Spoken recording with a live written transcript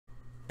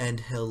And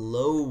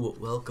hello,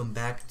 welcome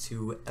back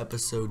to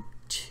episode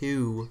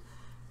 2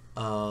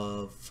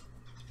 of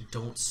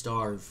Don't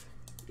Starve.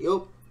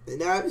 Yup,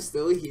 and I'm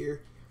still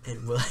here.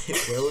 And Will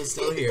is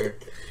still here.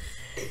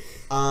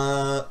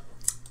 Right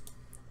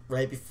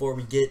before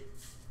we get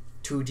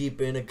too deep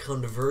into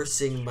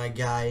conversing, my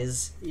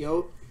guys.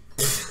 Yup.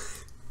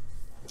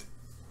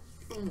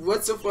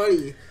 What's so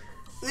funny?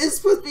 This is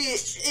supposed to be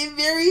a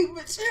very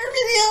mature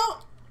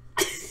video.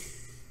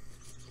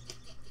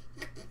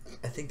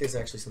 I think there's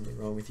actually something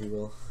wrong with you,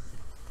 Will.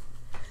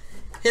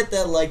 Hit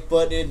that like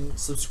button and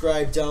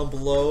subscribe down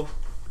below.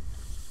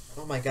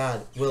 Oh my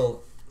god,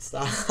 Will,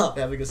 stop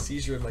having a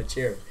seizure in my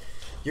chair.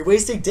 You're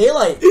wasting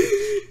daylight!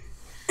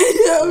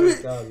 Oh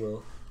my god,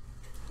 Will.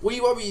 What do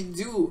you want me to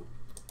do?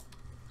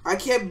 I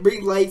can't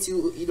bring light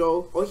to,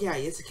 oh yeah,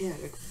 yes I can.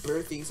 I can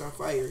burn things on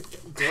fire.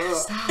 Duh.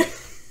 Stop.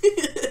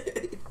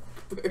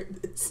 Burn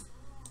this.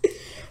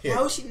 Here,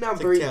 how is she not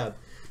take burning? tab.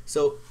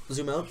 So,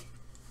 zoom out.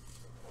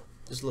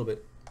 Just a little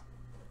bit.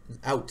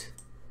 Out.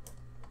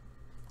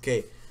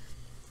 Okay.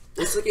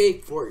 It's like a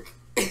fork.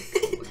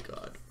 Oh my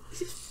god.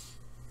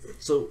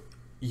 So,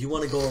 you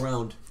want to go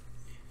around,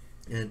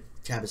 and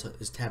tab is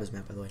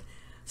map, by the way.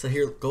 So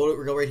here, go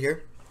right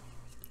here.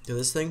 Do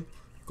this thing.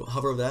 Go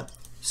hover over that.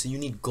 So you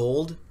need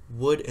gold,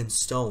 wood, and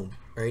stone.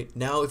 Right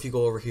now, if you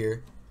go over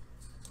here,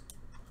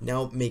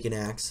 now make an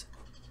axe.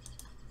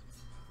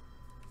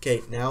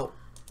 Okay, now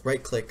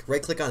right click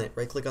on it.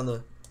 Right click on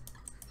the.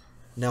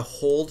 Now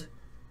hold.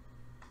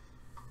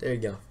 There you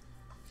go.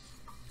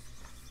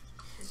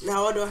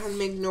 Now I don't have to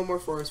make no more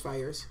forest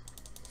fires.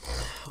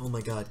 Oh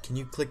my god, can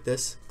you click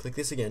this? Click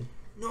this again.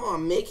 No,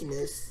 I'm making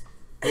this.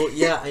 Well,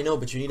 yeah, I know,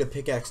 but you need a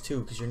pickaxe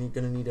too, because you're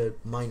gonna need to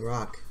mine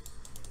rock.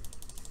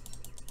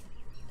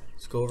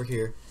 Let's go over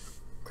here.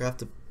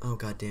 Craft a... Oh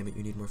god damn it,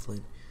 you need more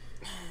flint.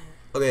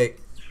 Okay.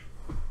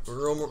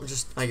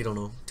 Just, I don't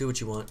know. Do what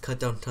you want. Cut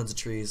down tons of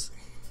trees.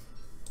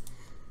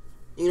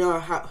 You know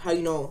how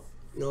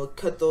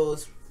cut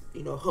those,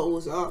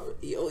 holes off.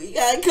 You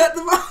gotta cut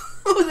them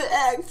off with the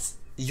axe.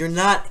 You're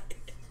not...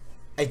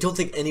 I don't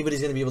think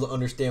anybody's gonna be able to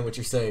understand what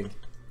you're saying.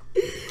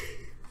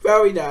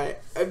 Probably not.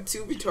 I'm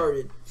too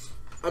retarded.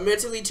 I'm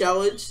mentally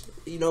challenged.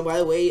 By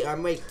the way,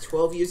 I'm like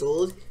 12 years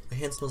old. My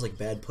hand smells like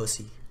bad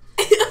pussy.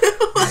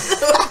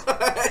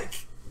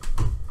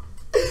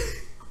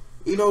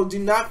 Do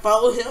not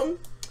follow him.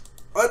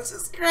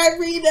 Unsubscribe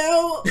me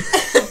now.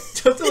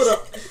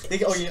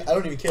 Oh, yeah, I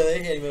don't even care. They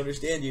can't even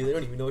understand you. They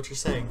don't even know what you're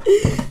saying.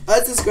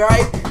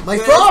 Unsubscribe. My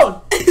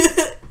phone!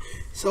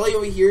 Sully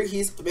over here,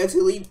 he's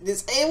mentally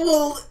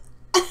disabled.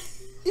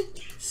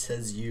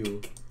 Says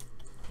you.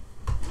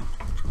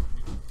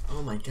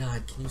 Oh my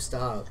god, can you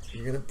stop?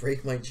 You're gonna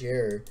break my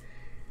chair.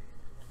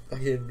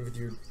 Fucking with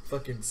your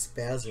fucking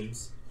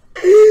spasms.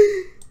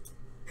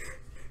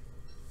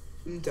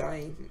 I'm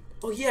dying.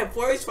 Oh yeah,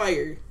 forest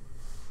fire.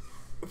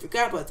 I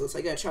forgot about those.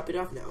 I gotta chop it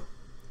off now.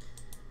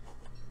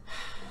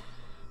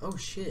 Oh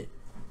shit.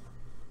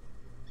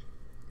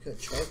 You got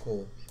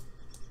charcoal.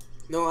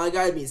 No, I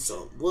gotta need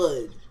some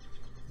wood.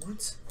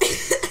 What?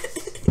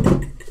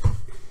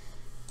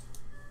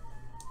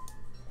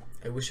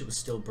 I wish it was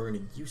still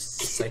burning. You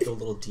psycho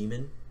little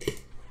demon.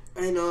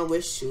 I know, I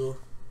wish to.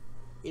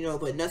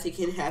 But nothing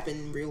can happen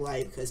in real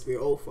life because we're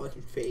all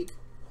fucking fake.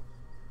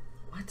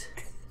 What?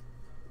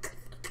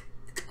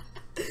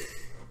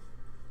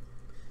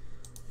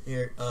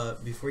 Here,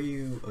 before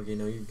you... Okay,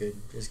 no, you're good.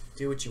 Just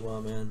do what you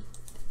want, man.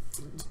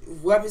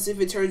 What happens if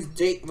it turns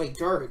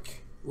dark?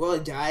 Will I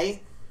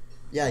die?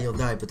 Yeah, you'll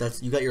die, but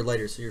you got your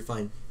lighter, so you're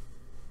fine.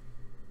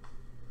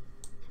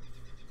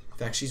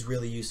 In fact, she's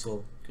really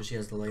useful because she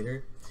has the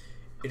lighter.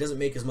 It doesn't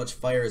make as much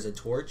fire as a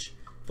torch,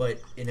 but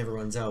it never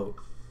runs out.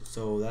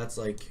 So that's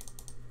like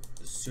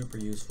super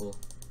useful.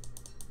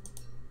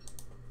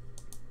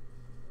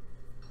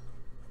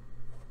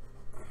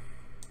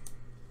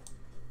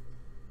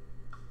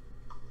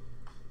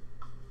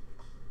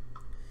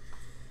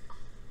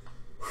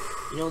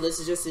 This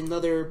is just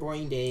another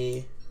boring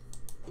day.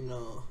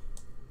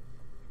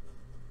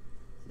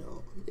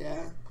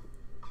 Yeah.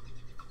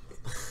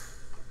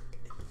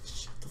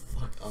 Shut the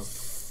fuck up.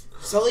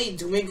 Sully,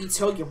 do maybe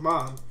tell your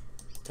mom.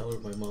 Tell her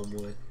my mom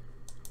would.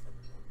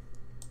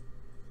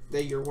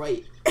 That you're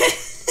white.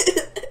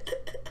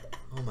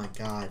 Oh my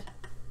god.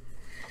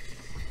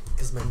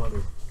 Because my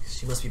mother,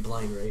 she must be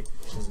blind, right?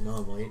 She doesn't know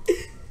I'm white.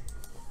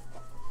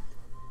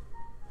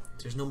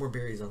 There's no more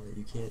berries on it.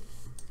 You can't.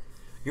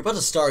 You're about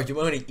to starve. You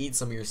want to eat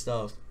some of your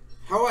stuff.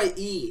 How I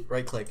eat?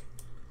 Right click.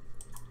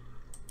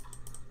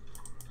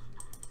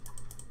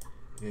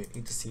 Okay,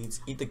 eat the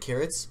seeds. Eat the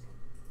carrots.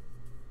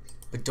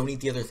 But don't eat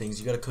the other things.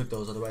 You gotta cook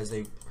those, otherwise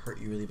they hurt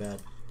you really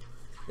bad.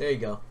 There you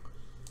go.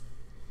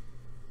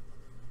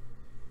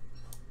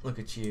 Look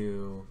at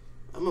you.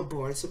 I'm a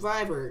born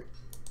survivor.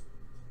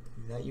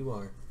 That you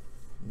are,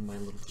 my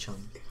little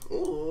chunk.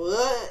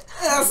 What?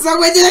 So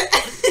with it.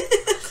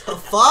 The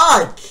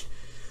fuck,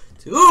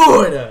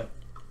 dude.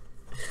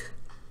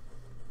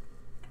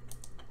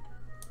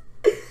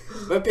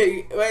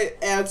 My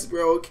axe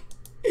broke.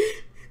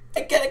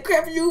 I gotta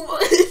grab a new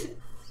one.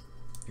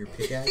 Your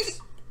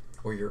pickaxe?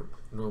 or your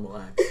normal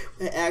axe?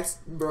 My axe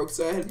broke,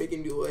 so I had to make a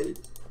new one.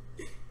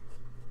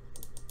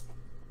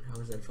 How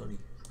is that funny?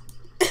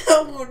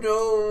 Oh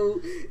no!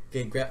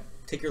 Okay,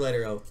 take your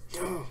lighter out.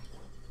 Oh.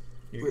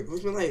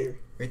 Where's my lighter?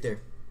 Right there.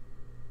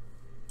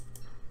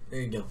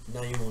 There you go.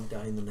 Now you won't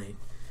die in the night.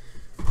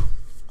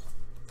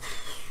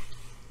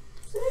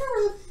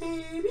 Sarah,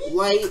 baby.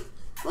 Light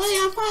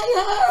on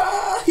fire!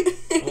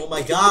 Oh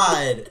my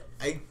god!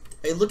 I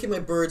look at my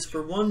birds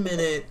for 1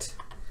 minute.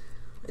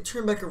 I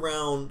turn back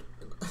around.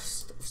 And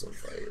stuff's on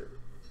fire.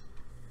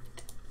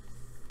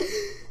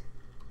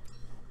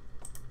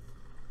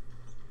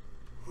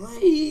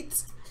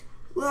 Light.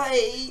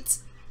 Light.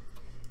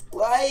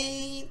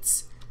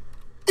 Light.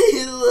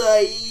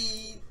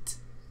 Light.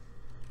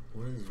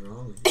 What is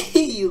wrong with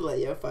you? You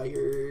light on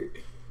fire.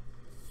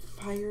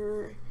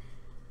 Fire.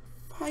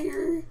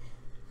 Fire.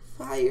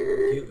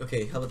 Fire.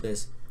 Okay, how about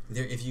this?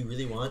 If you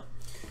really want,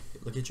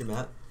 look at your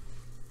map.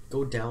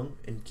 Go down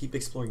and keep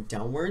exploring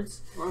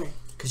downwards. Why?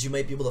 Because you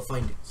might be able to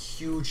find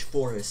huge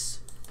forests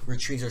where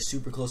trees are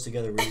super close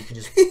together where you can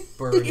just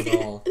burn it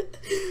all.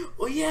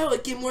 Oh yeah,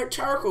 like get more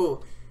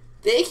charcoal.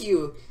 Thank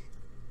you.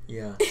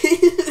 Yeah.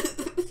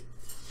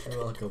 You're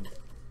welcome.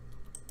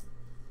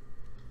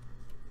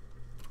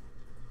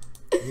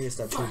 I need to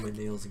stop chewing my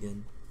nails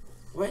again.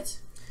 What?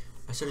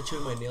 I started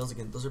chewing my nails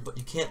again. Those are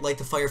you can't light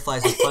the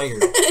fireflies with fire.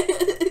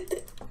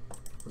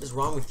 What is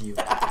wrong with you?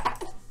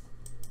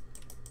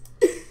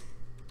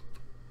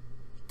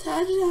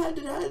 Da, da,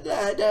 da,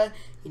 da, da.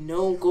 You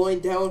know, going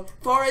down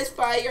forest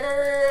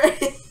fire.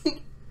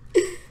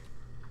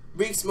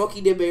 Bring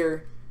Smokey the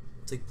Bear.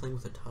 It's like playing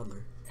with a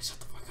toddler. Shut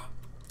the fuck up.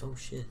 Oh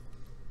shit.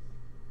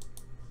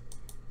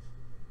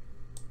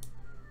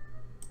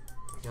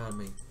 God,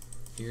 my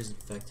ears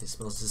infected. It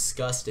smells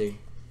disgusting.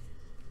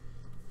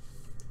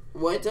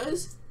 What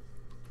does?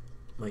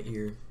 My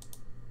ear.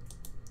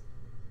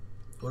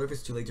 What if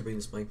it's too late to bring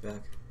this mic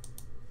back?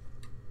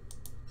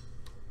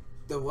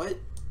 The what?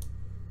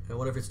 And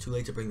what if it's too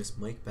late to bring this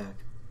mic back?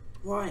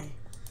 Why?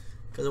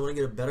 Because I want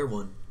to get a better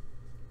one.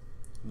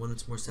 One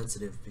that's more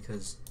sensitive,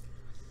 because...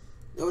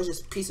 That was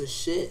just a piece of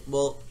shit.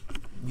 Well,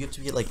 you have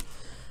to get, like,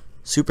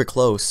 super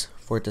close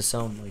for it to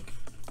sound, like,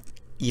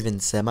 even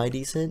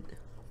semi-decent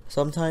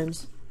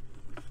sometimes.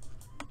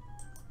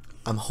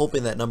 I'm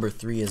hoping that number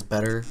 3 is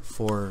better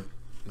for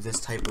this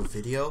type of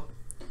video.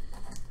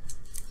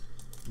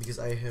 Because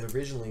I had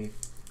originally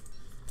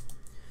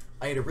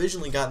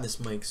gotten this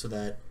mic so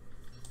that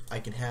I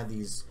can have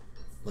these,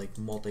 like,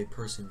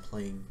 multi-person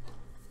playing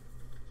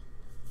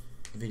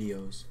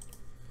videos.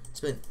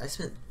 I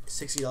spent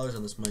 $60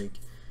 on this mic,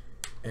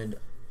 and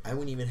I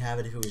wouldn't even have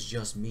it if it was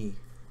just me,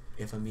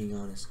 if I'm being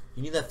honest.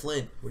 You need that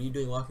flint. What are you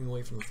doing walking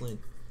away from the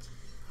flint?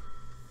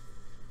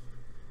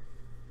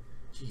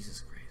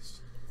 Jesus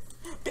Christ.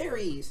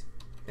 Berries.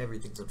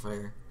 Everything's on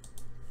fire.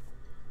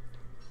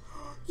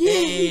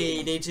 Yay!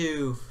 Hey, day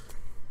 2.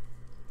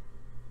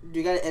 Do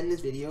you gotta end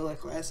this video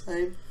like last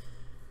time?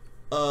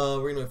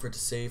 We're gonna wait for it to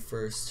save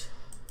first.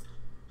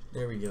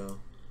 There we go.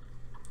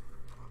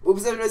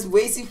 Oops, I'm just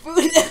wasting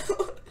food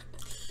now.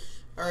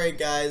 Alright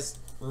guys,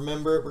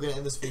 remember, we're gonna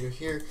end this video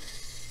here.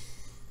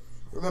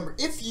 Remember,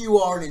 if you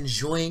are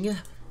enjoying,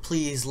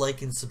 please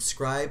like and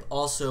subscribe.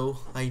 Also,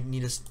 I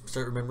need to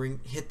start remembering,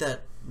 hit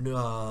that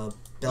bell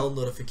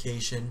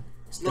notification.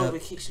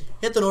 Notification.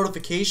 Hit the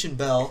notification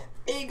bell.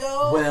 There you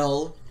go.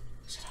 Well,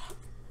 Shut up.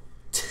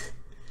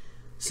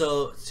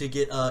 so to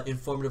get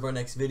informed of our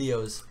next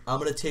videos, I'm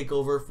gonna take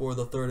over for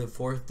the 3rd and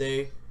 4th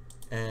day,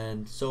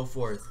 and so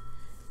forth.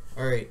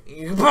 Alright,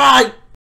 bye!